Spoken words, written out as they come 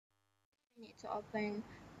Need to open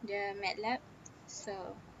the Matlab. So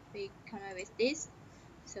we come up with this.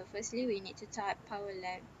 So firstly we need to type power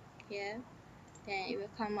lab here. Then it will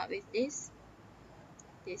come up with this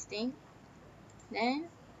thing. Then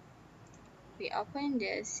we open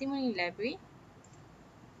the Simulink library.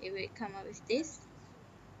 It will come up with this.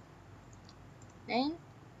 Then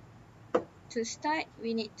to start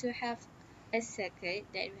we need to have a circuit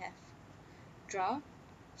that we have drawn.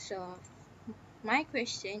 So my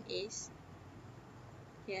question is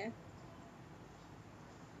here,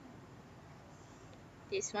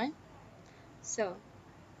 this one. So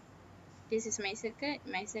this is my circuit,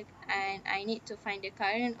 and I need to find the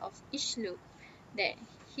current of each loop. That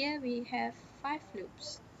here we have 5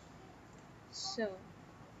 loops. So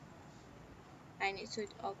I need to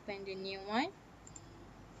open the new one,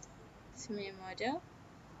 Simulink model.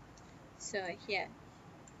 So here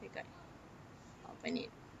we got open it.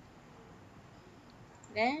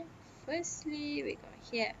 Then firstly we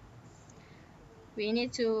got here. We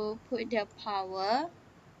need to put the power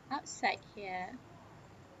outside here.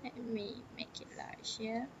 Let me make it large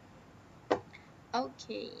here.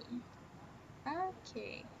 Okay.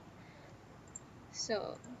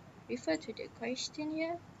 So refer to the question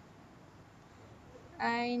here.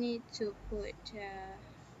 I need to put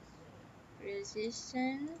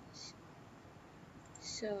resistance.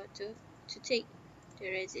 So to take the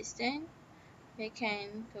resistance, we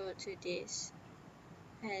can go to this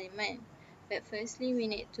element. But firstly, we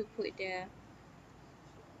need to put the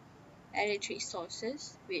electric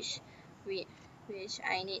sources, which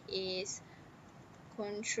I need is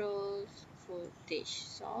control voltage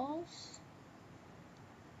source.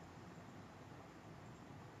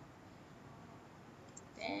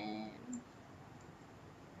 Then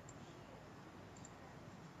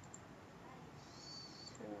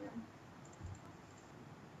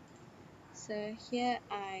so here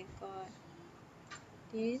I got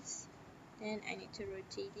this. Then I need to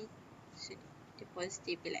rotate it so the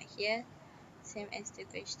positive be like here, same as the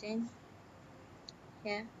question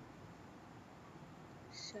here.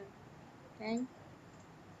 So then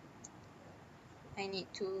I need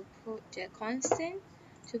to put the constant.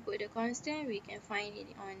 To put the constant, we can find it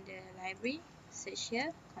on the library. Search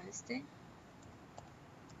here, constant.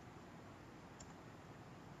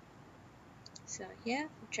 So here,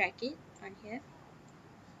 drag it on here.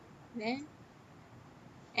 Then,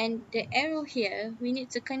 and the arrow here, we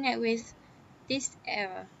need to connect with this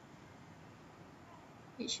arrow.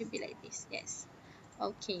 It should be like this, yes.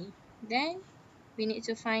 Okay, then we need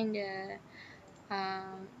to find the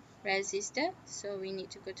resistor. So we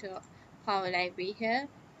need to go to power library here.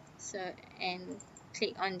 So and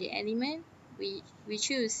click on the element. We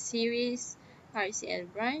choose series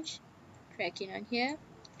RCL branch. Drag it on here.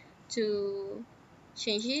 To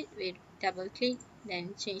change it, we double click,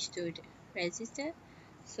 then change to the resistor.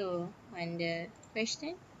 So on the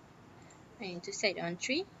question, I need to set on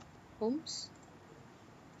 3 ohms.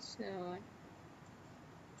 So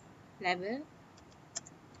label,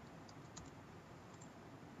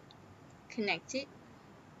 connect it.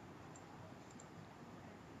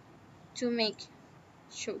 To make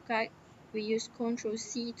shortcut, we use Ctrl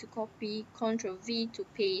C to copy, Ctrl V to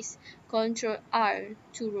paste, Ctrl R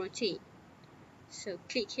to rotate. So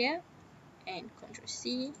click here and Ctrl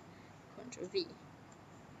C, Ctrl V.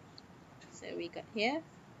 So we got here,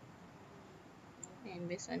 and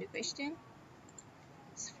based on the question,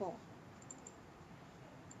 it's 4.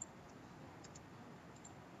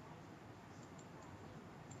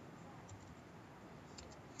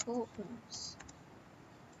 Ohms.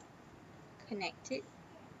 Connect it.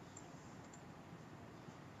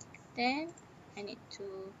 Then I need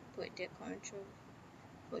to put the control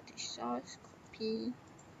voltage source, copy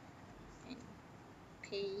and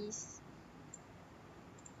paste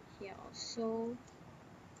here also.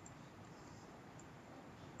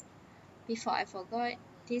 Before I forgot,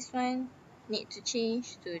 this one need to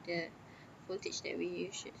change to the voltage that we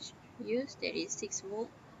should use, that is 6 volt.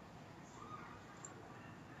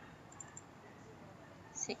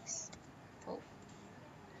 6 volt.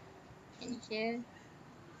 And here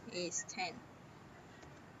is 10.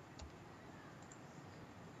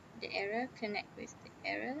 The error, connect with the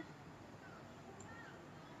error.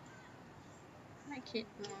 Make it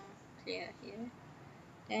more clear here.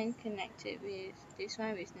 Then connect it with this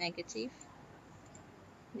one with negative.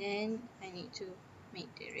 Then I need to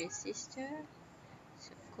make the resistor.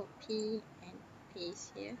 So copy and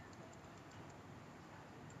paste here.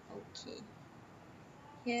 Okay.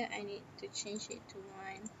 Here I need to change it to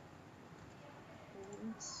 1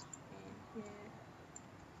 ohms, and here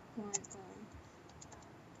 1 ohm.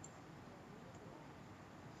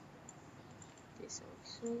 this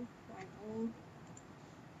also 1 ohm.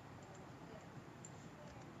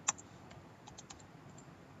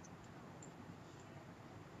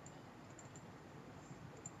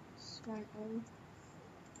 This 1 ohm.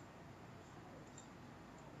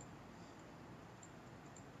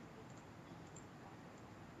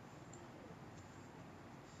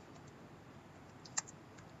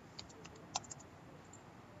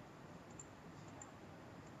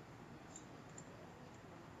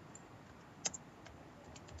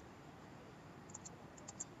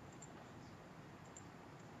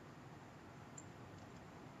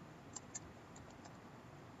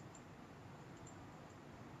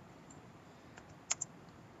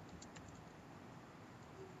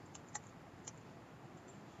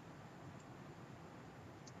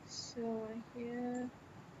 So here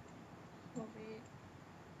for it,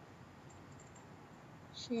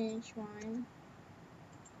 change 1.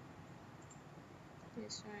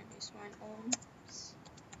 This one is 1 ohms.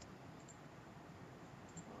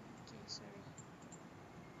 Okay, sorry.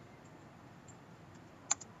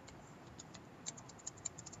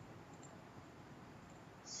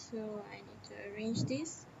 So I need to arrange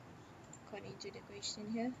this according to the question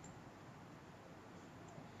here.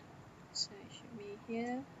 So it should be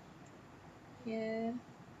here, here,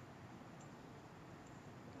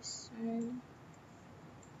 this one.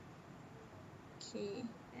 Okay,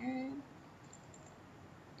 and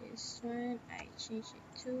this one I change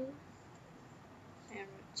it to and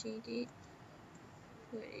rotate it,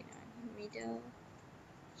 put it on the middle,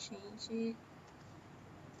 change it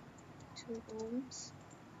 2 ohms,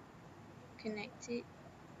 connect it,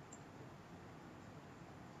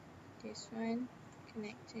 this one,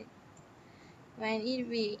 connect it. When it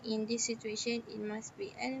be in this situation, it must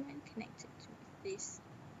be element connected to this.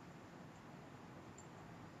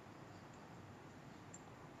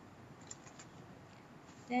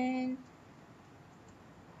 Then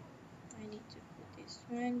I need to put this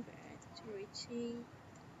one, but rotate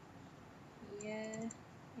here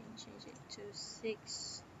and change it to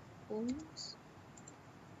 6 ohms.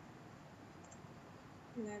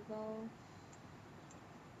 Level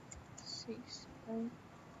 6 ohm.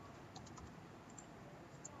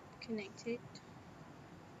 Connect it.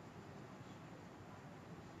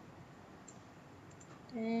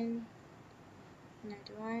 Then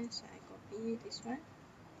another one, so I copy this one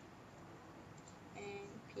and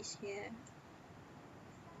paste here.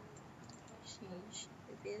 Change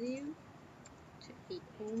the value to 8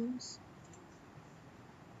 ohms.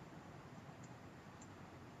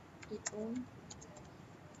 8 ohm.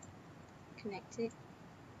 Connect it.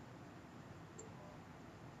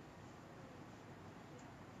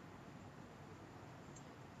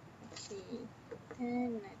 Okay,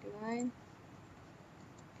 and another one.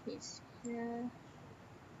 Paste here.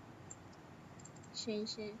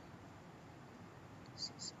 Change it.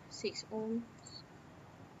 6 ohms.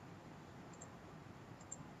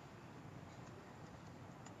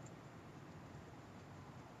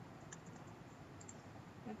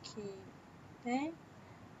 Okay, then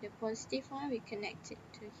the positive one we connect it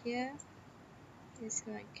to here. It's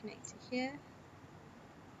going to connect to here.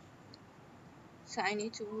 So I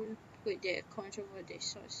need to put the control voltage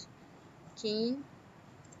source gain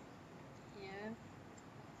here.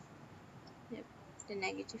 Yep. The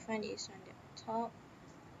negative one is on the top.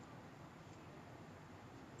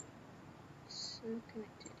 So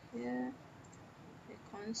connect it here.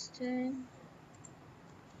 The constant.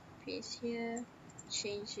 Paste here.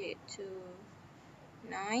 Change it to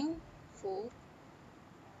 9 volt.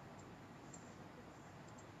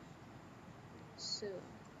 So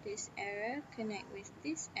this error connect with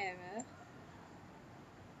this error.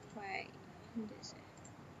 Why this?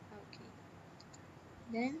 Okay.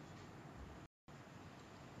 Then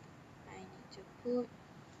I need to put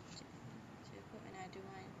another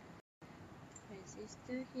one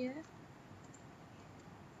resistor here.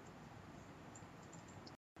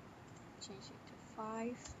 Change it to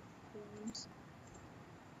 5 ohms.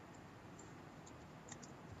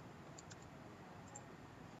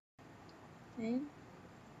 Then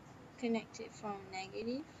connect it from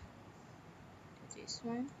negative to this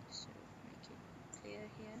one, so make it clear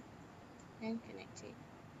here, and connect it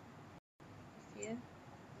here.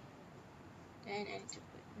 Then I need to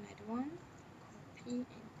put another one, copy and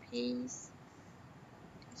paste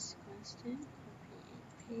this constant,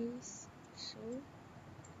 copy and paste. So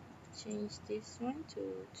change this one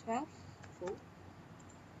to 12 volt.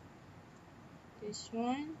 This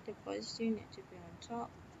one, the positive need to be on top,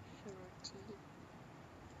 so rotate.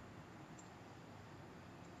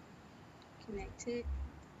 Connect it.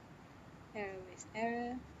 Error with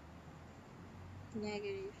error.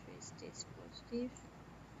 Negative is this positive.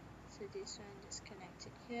 So So this one just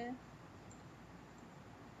connected here.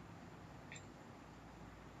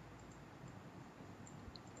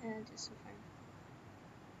 And just fine.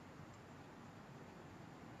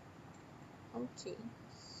 Okay,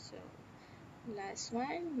 so last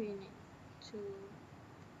one we need to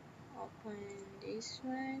open this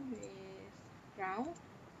one with ground.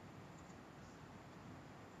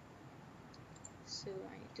 So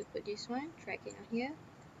I need to put this one, drag it on here.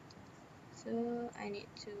 So I need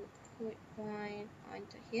to put one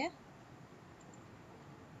onto here.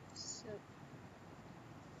 So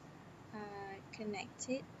I connect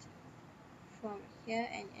it from here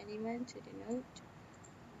an element to the node.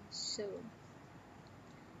 So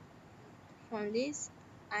from this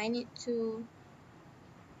I need to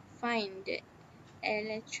find the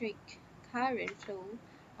electric current flow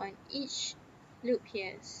on each loop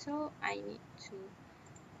here. So I need to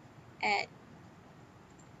add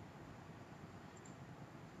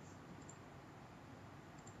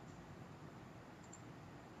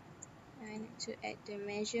the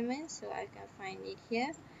measurement, so I can find it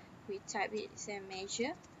here. We type it as a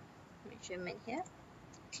measurement here,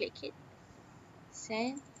 click it,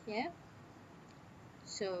 send here.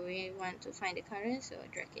 So we want to find the current, so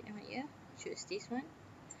drag it on here, choose this one,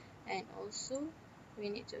 and also we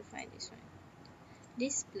need to find this one,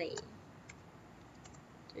 display,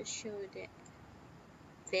 to show the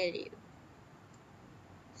value.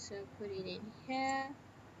 So put it in here,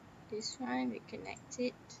 this one we connect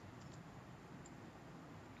it.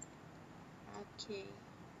 Okay,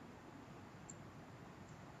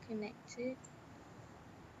 connected.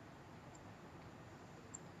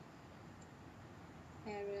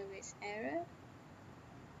 Error with error.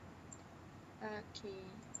 Okay,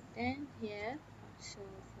 then here also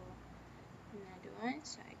for another one,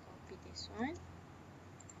 so I copy this one and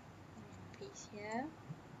paste here.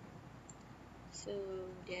 So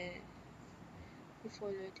we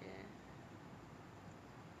follow the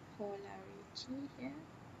polarity here,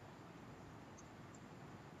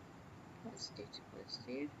 positive to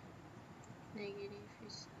positive, negative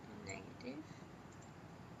is the negative.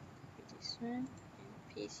 Copy this one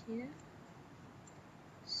and paste here.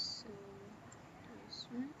 So this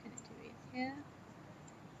one connected with here.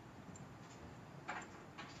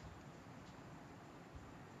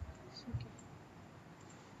 So, okay,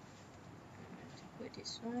 I'm going to put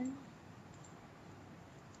this one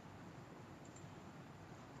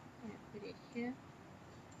and put it here.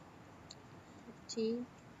 50.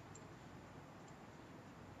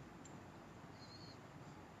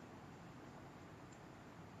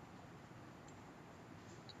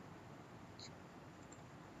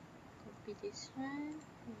 Copy this one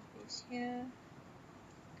and paste here.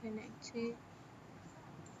 Connect it.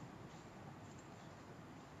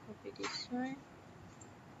 Copy this one.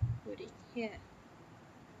 Put it here.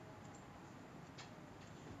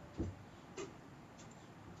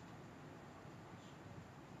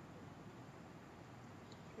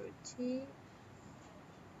 Rotate.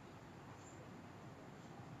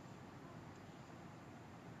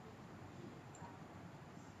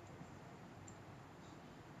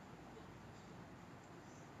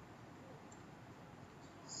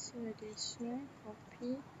 So this one,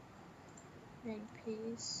 copy and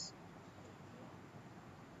paste.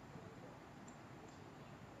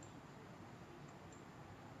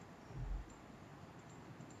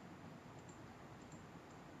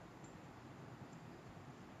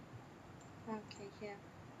 Okay, here.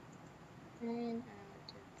 Then I want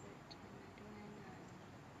to put another one on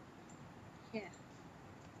here.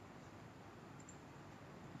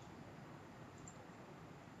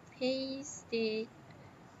 Paste it,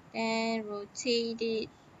 then rotate it.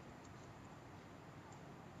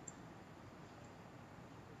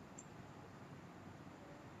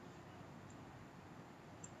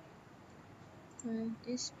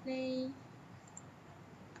 Display,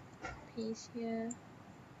 paste here,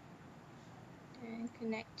 then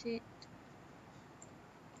connect it.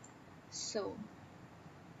 So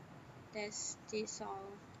that's this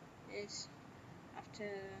all is after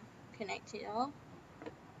connect it all.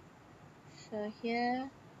 So here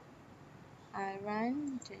I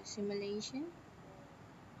run the simulation.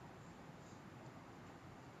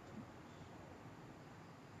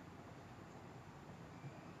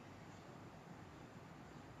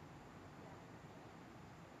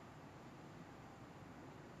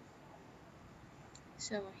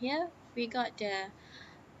 So here we got the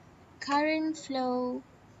current flow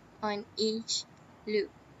on each loop.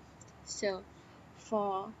 So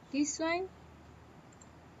for this one,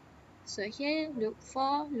 so here loop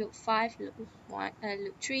 4, loop 5,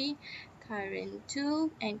 loop 3, current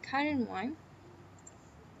 2 and current 1.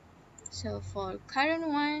 So for current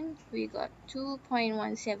one, we got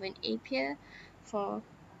 2.17 ampere. For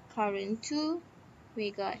current 2,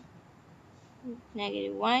 we got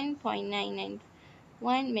negative 1.991.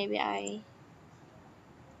 Maybe I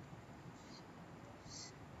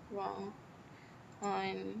wrong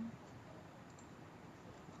on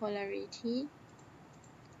polarity.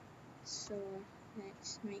 So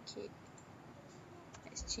let's change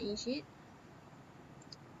it.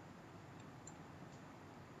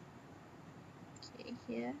 Okay,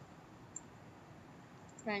 here,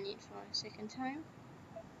 run it for a second time.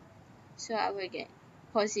 So I will get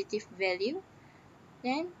positive value.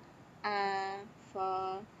 Then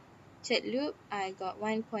for third loop, I got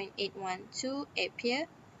 1.812 ampere.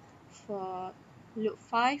 For loop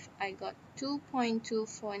 5, I got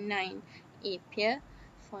 2.249 ampere.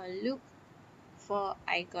 For loop 4,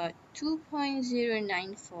 I got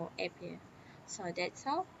 2.094 ampere. So that's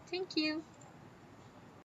all. Thank you.